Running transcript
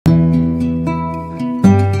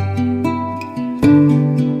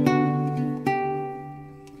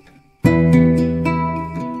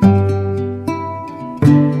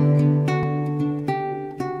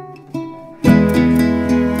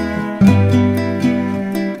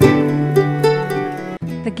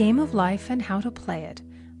Game of Life and How to Play It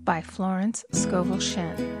by Florence Scovel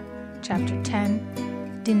Shinn. Chapter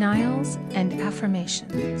 10, Denials and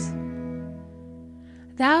Affirmations.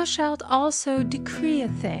 Thou shalt also decree a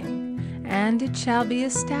thing, and it shall be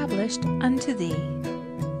established unto thee.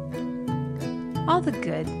 All the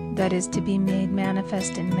good that is to be made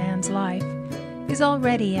manifest in man's life is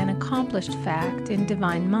already an accomplished fact in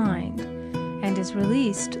divine mind, and is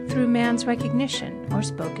released through man's recognition or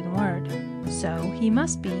spoken word. So he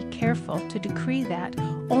must be careful to decree that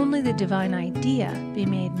only the divine idea be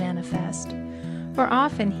made manifest, for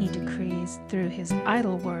often he decrees through his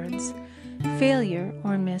idle words failure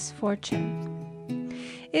or misfortune.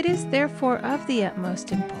 It is therefore of the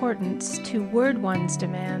utmost importance to word one's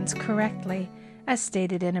demands correctly, as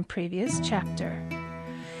stated in a previous chapter.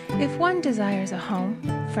 If one desires a home,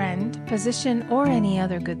 friend, position, or any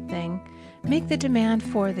other good thing, make the demand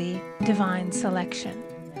for the divine selection.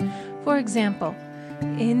 For example,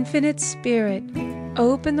 Infinite Spirit,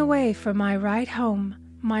 open the way for my right home,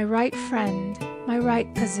 my right friend, my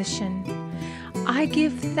right position. I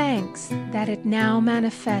give thanks that it now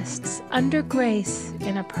manifests under grace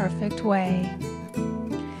in a perfect way.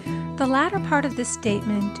 The latter part of this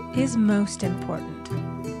statement is most important.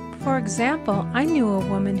 For example, I knew a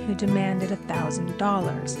woman who demanded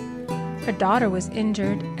 $1,000. Her daughter was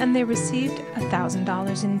injured, and they received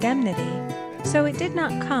 $1,000 indemnity, so it did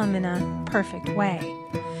not come in a perfect way.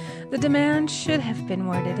 The demand should have been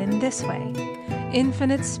worded in this way: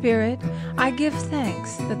 Infinite Spirit, I give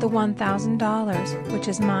thanks that the $1,000, which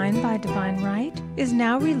is mine by divine right, is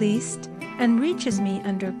now released and reaches me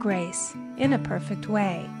under grace in a perfect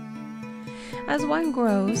way. As one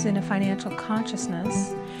grows in a financial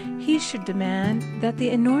consciousness, he should demand that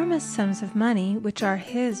the enormous sums of money which are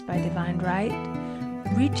his by divine right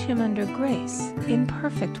reach him under grace in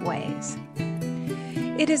perfect ways.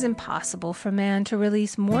 It is impossible for man to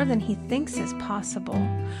release more than he thinks is possible,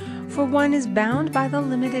 for one is bound by the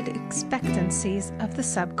limited expectancies of the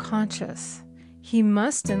subconscious. He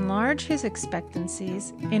must enlarge his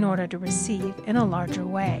expectancies in order to receive in a larger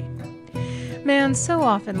way. Man so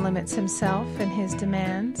often limits himself in his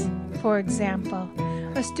demands. For example,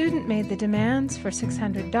 a student made the demands for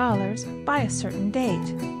 $600 by a certain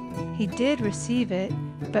date. He did receive it,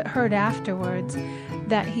 but heard afterwards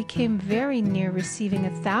that he came very near receiving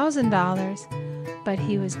 $1,000, but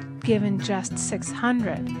he was given just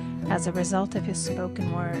 $600 as a result of his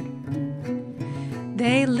spoken word.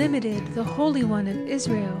 They limited the Holy One of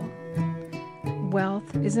Israel.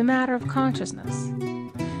 Wealth is a matter of consciousness.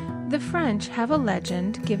 The French have a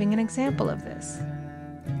legend giving an example of this.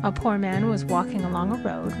 A poor man was walking along a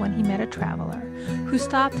road when he met a traveler, who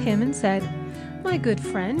stopped him and said, "My good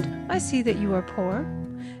friend, I see that you are poor.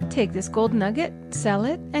 Take this gold nugget, sell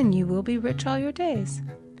it, and you will be rich all your days."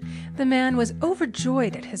 The man was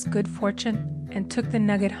overjoyed at his good fortune and took the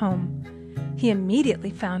nugget home. He immediately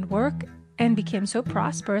found work and became so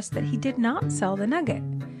prosperous that he did not sell the nugget.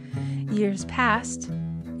 Years passed,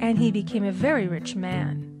 and he became a very rich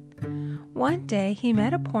man. One day he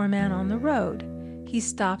met a poor man on the road. He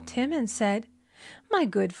stopped him and said, "My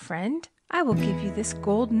good friend, I will give you this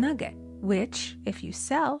gold nugget, which, if you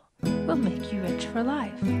sell, will make you rich for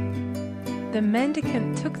life." The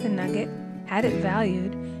mendicant took the nugget, had it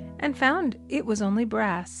valued, and found it was only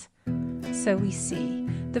brass. So we see,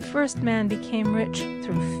 the first man became rich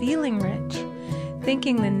through feeling rich,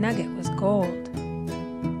 thinking the nugget was gold.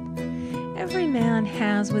 Every man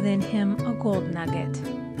has within him a gold nugget.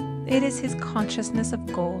 It is his consciousness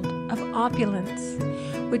of gold, of opulence,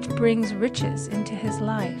 which brings riches into his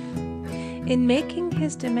life. In making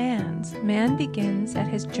his demands, man begins at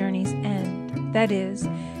his journey's end. That is,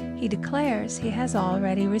 he declares he has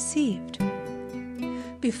already received.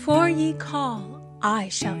 Before ye call, I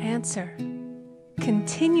shall answer.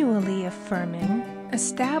 Continually affirming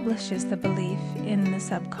establishes the belief in the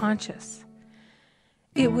subconscious.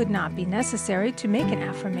 It would not be necessary to make an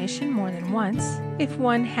affirmation more than once if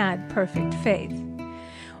one had perfect faith.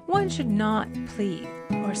 One should not plead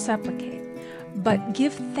or supplicate, but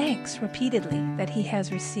give thanks repeatedly that he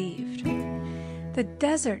has received. The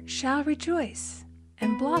desert shall rejoice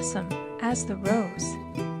and blossom as the rose.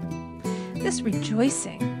 This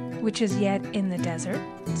rejoicing, which is yet in the desert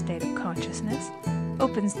state of consciousness,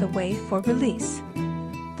 opens the way for release.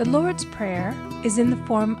 The Lord's Prayer is in the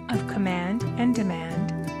form of command and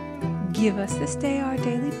demand. Give us this day our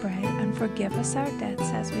daily bread, and forgive us our debts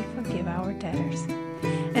as we forgive our debtors.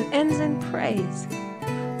 And ends in praise.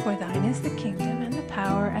 For thine is the kingdom and the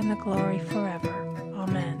power and the glory forever.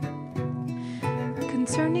 Amen.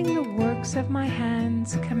 Concerning the works of my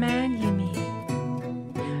hands, command ye me.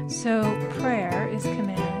 So prayer is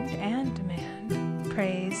command and demand.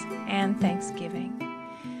 Praise and thanksgiving.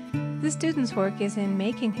 The student's work is in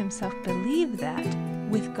making himself believe that,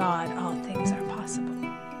 with God, all things are possible.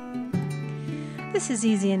 This is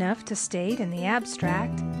easy enough to state in the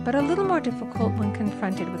abstract, but a little more difficult when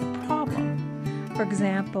confronted with a problem. For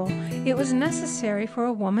example, it was necessary for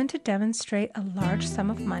a woman to demonstrate a large sum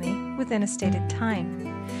of money within a stated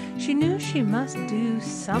time. She knew she must do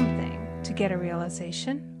something to get a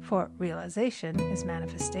realization, for realization is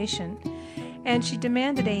manifestation, and she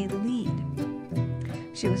demanded a lead.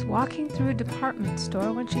 She was walking through a department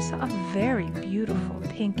store when she saw a very beautiful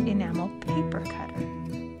pink enamel paper cutter.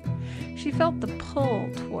 She felt the pull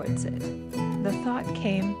towards it. The thought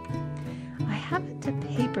came, I haven't a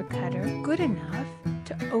paper cutter good enough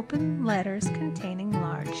to open letters containing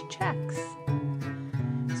large checks.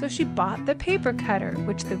 So she bought the paper cutter,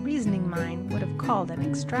 which the reasoning mind would have called an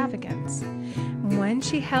extravagance. When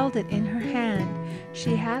she held it in her hand,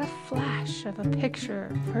 she had a flash of a picture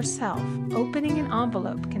of herself opening an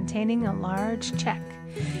envelope containing a large check,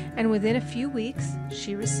 and within a few weeks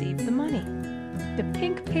she received the money. The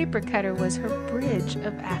pink paper cutter was her bridge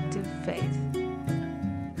of active faith.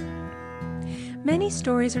 Many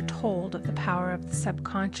stories are told of the power of the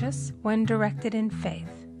subconscious when directed in faith.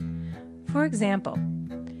 For example,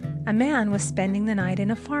 a man was spending the night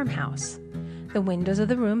in a farmhouse. The windows of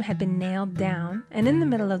the room had been nailed down, and in the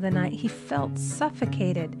middle of the night he felt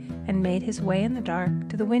suffocated and made his way in the dark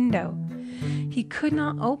to the window. He could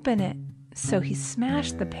not open it, so he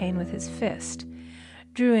smashed the pane with his fist,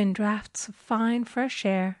 drew in draughts of fine fresh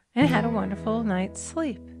air, and had a wonderful night's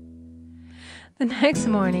sleep. The next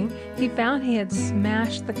morning, he found he had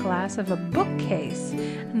smashed the glass of a bookcase,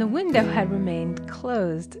 and the window had remained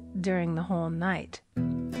closed during the whole night.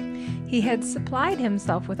 He had supplied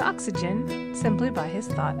himself with oxygen simply by his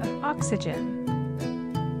thought of oxygen.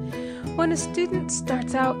 When a student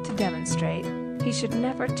starts out to demonstrate, he should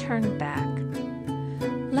never turn back.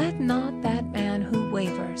 Let not that man who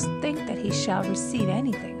wavers think that he shall receive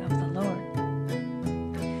anything of the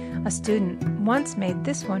Lord. A student once made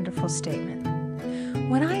this wonderful statement.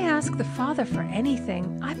 When I ask the Father for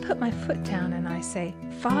anything, I put my foot down and I say,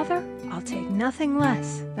 Father, I'll take nothing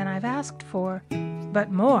less than I've asked for,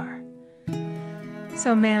 but more.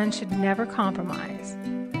 So man should never compromise.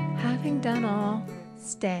 Having done all,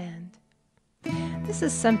 stand. This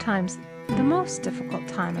is sometimes the most difficult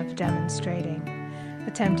time of demonstrating.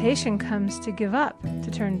 The temptation comes to give up, to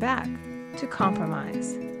turn back, to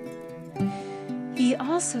compromise. He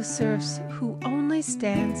also serves who only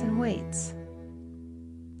stands and waits.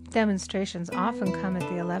 Demonstrations often come at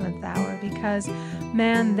the 11th hour because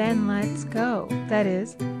man then lets go, that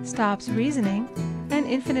is, stops reasoning, and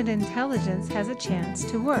infinite intelligence has a chance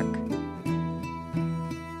to work.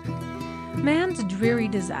 Man's dreary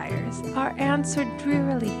desires are answered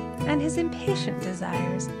drearily, and his impatient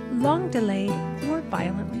desires, long delayed, were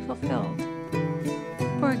violently fulfilled.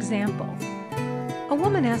 For example, a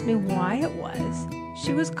woman asked me why it was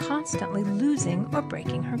she was constantly losing or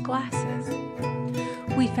breaking her glasses.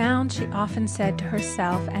 We found she often said to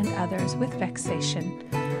herself and others with vexation,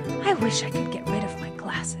 I wish I could get rid of my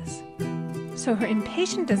glasses. So her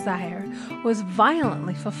impatient desire was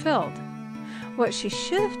violently fulfilled. What she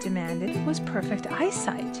should have demanded was perfect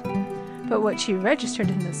eyesight, but what she registered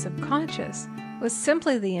in the subconscious was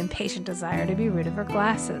simply the impatient desire to be rid of her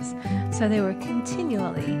glasses, so they were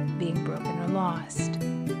continually being broken or lost.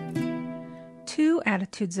 Two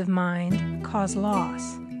attitudes of mind cause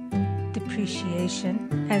loss.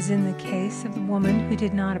 Depreciation, as in the case of the woman who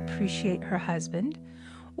did not appreciate her husband,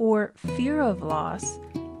 or fear of loss,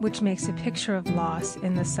 which makes a picture of loss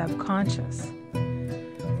in the subconscious.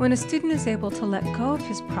 When a student is able to let go of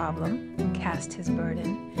his problem, cast his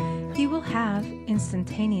burden, he will have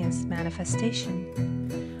instantaneous manifestation.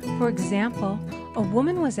 For example, a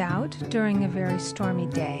woman was out during a very stormy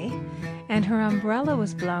day, and her umbrella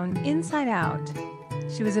was blown inside out.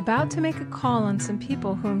 She was about to make a call on some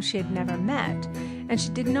people whom she had never met, and she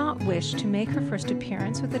did not wish to make her first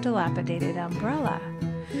appearance with a dilapidated umbrella.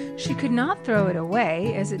 She could not throw it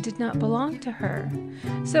away, as it did not belong to her.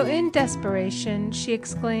 So in desperation, she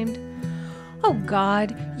exclaimed, "Oh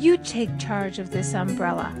God, you take charge of this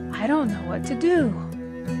umbrella. I don't know what to do."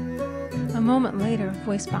 A moment later, a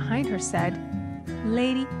voice behind her said,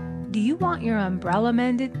 "Lady, do you want your umbrella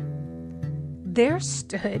mended?" There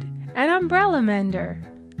stood an umbrella mender.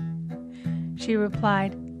 She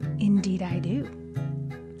replied, "Indeed I do."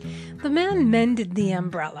 The man mended the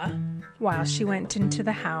umbrella while she went into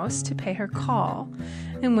the house to pay her call,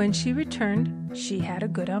 and when she returned, she had a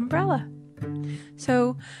good umbrella.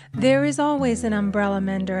 So there is always an umbrella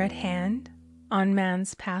mender at hand on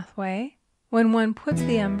man's pathway when one puts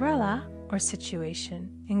the umbrella or situation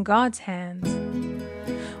in God's hands.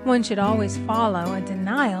 One should always follow a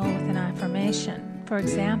denial with an affirmation. For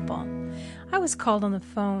example, I was called on the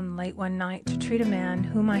phone late one night to treat a man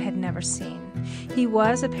whom I had never seen. He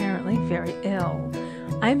was apparently very ill.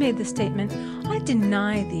 I made the statement, "I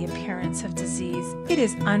deny the appearance of disease. It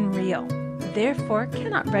is unreal, therefore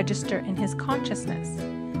cannot register in his consciousness.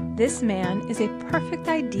 This man is a perfect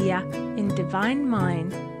idea in divine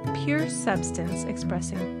mind, pure substance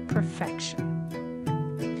expressing perfection."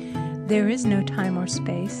 There is no time or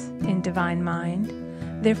space in divine mind.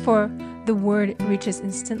 Therefore, the word reaches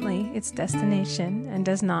instantly its destination and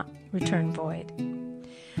does not return void.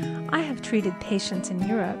 I have treated patients in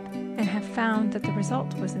Europe and have found that the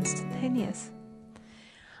result was instantaneous.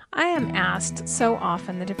 I am asked so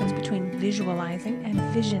often the difference between visualizing and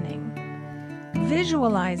visioning.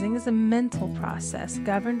 Visualizing is a mental process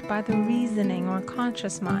governed by the reasoning or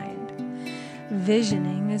conscious mind.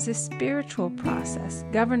 Visioning is a spiritual process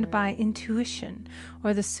governed by intuition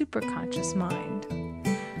or the superconscious mind.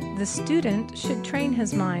 The student should train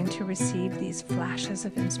his mind to receive these flashes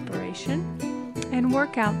of inspiration and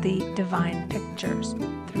work out the divine pictures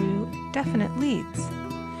through definite leads.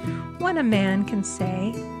 When a man can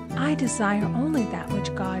say, "I desire only that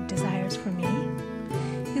which God desires for me,"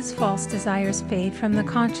 his false desires fade from the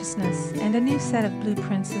consciousness and a new set of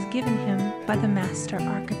blueprints is given him by the master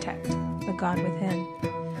architect, the God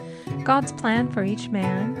within. God's plan for each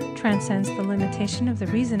man transcends the limitation of the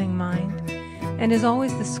reasoning mind and is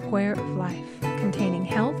always the square of life, containing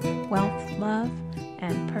health, wealth, love,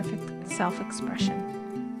 and perfect self-expression.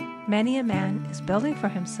 Many a man is building for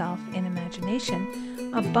himself in imagination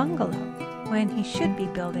a bungalow when he should be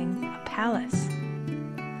building a palace.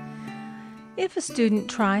 If a student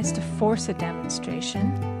tries to force a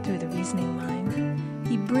demonstration through the reasoning mind,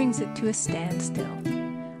 he brings it to a standstill.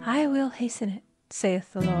 "I will hasten it,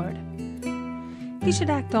 saith the Lord." He should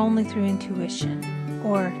act only through intuition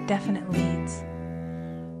or definite leads.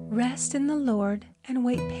 Rest in the Lord and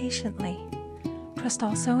wait patiently. Trust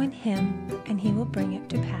also in Him, and He will bring it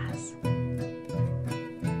to pass.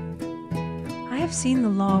 I have seen the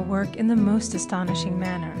law work in the most astonishing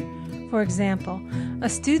manner. For example, a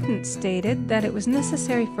student stated that it was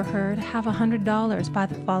necessary for her to have $100 by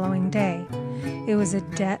the following day. It was a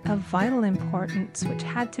debt of vital importance which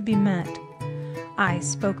had to be met. I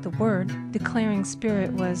spoke the word, declaring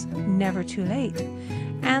Spirit was never too late,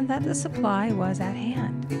 and that the supply was at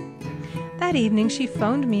hand. That evening she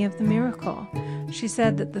phoned me of the miracle. She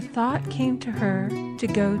said that the thought came to her to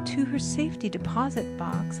go to her safety deposit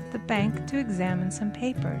box at the bank to examine some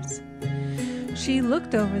papers. She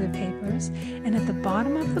looked over the papers, and at the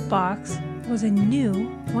bottom of the box was a new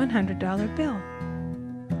 $100 bill.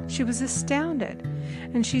 She was astounded,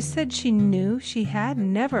 and she said she knew she had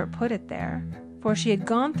never put it there, for she had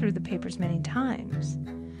gone through the papers many times.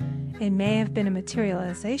 It may have been a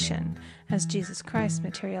materialization, as Jesus Christ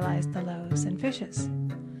materialized the loaves and fishes.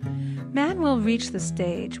 Man will reach the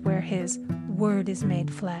stage where his word is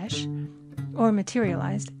made flesh, or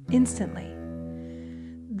materialized instantly.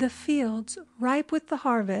 The fields, ripe with the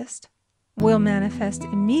harvest, will manifest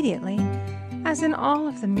immediately, as in all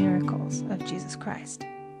of the miracles of Jesus Christ.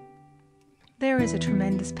 There is a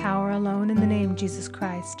tremendous power alone in the name Jesus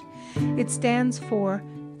Christ. It stands for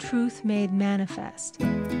truth made manifest.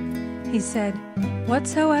 He said,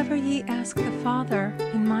 "Whatsoever ye ask the Father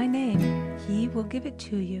in my name, He will give it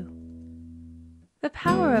to you." The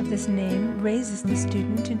power of this name raises the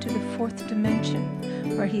student into the fourth dimension,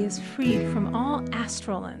 where he is freed from all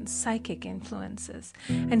astral and psychic influences,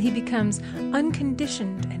 and he becomes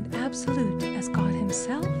unconditioned and absolute, as God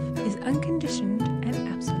Himself is unconditioned and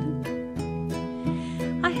absolute.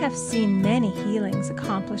 I have seen many healings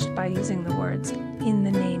accomplished by using the words, "in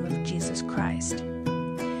the name of Jesus Christ."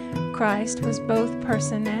 Christ was both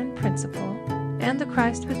person and principle, and the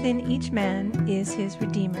Christ within each man is his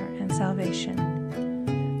Redeemer and salvation.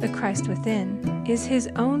 The Christ within is his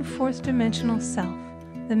own fourth-dimensional self,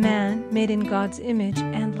 the man made in God's image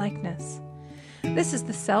and likeness. This is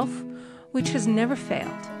the self which has never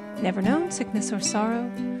failed, never known sickness or sorrow,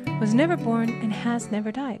 was never born, and has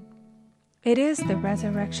never died. It is the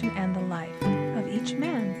resurrection and the life of each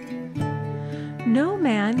man. "No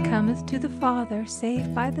man cometh to the Father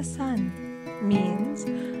save by the Son" means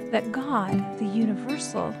that God, the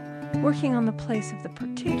universal, working on the place of the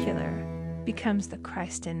particular, becomes the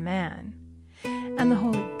Christ in man. And the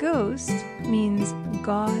Holy Ghost means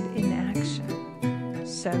God in action.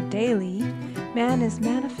 So daily, man is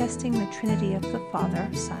manifesting the Trinity of the Father,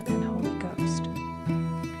 Son, and Holy Ghost.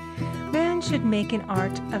 Man should make an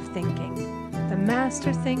art of thinking. The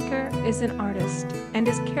master thinker is an artist and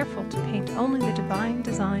is careful to paint only the divine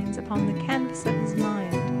designs upon the canvas of his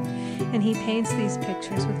mind, and he paints these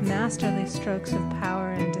pictures with masterly strokes of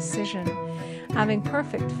power and decision, having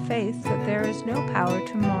perfect faith that there is no power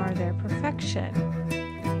to mar their perfection,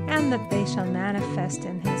 and that they shall manifest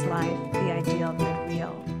in his life the ideal good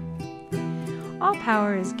real. All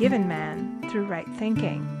power is given man through right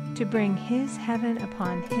thinking to bring his heaven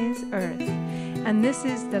upon his earth, and this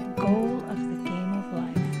is the goal of the game of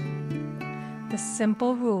life. The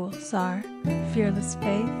simple rules are fearless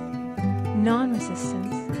faith,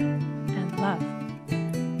 non-resistance, and love.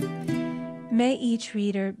 May each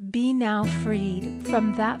reader be now freed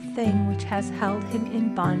from that thing which has held him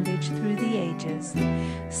in bondage through the ages,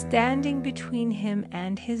 standing between him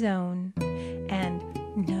and his own, and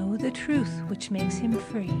know the truth which makes him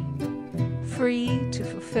free. Free to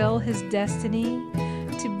fulfill his destiny,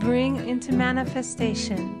 to bring into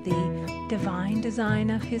manifestation the divine design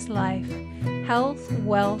of his life, health,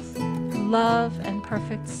 wealth, love, and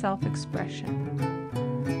perfect self-expression.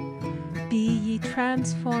 Be ye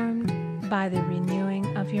transformed by the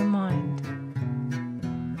renewing of your mind.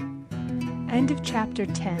 End of chapter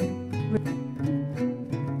 10.